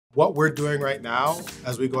What we're doing right now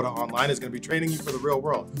as we go to online is going to be training you for the real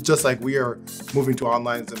world. Just like we are moving to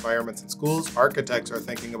online environments in schools, architects are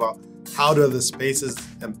thinking about how do the spaces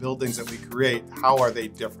and buildings that we create, how are they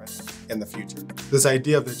different in the future? This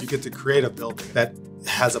idea that you get to create a building that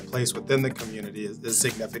has a place within the community is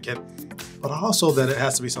significant, but also that it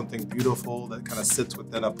has to be something beautiful that kind of sits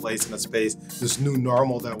within a place and a space. This new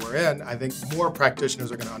normal that we're in, I think more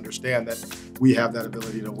practitioners are going to understand that we have that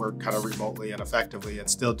ability to work kind of remotely and effectively and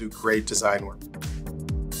still do great design work.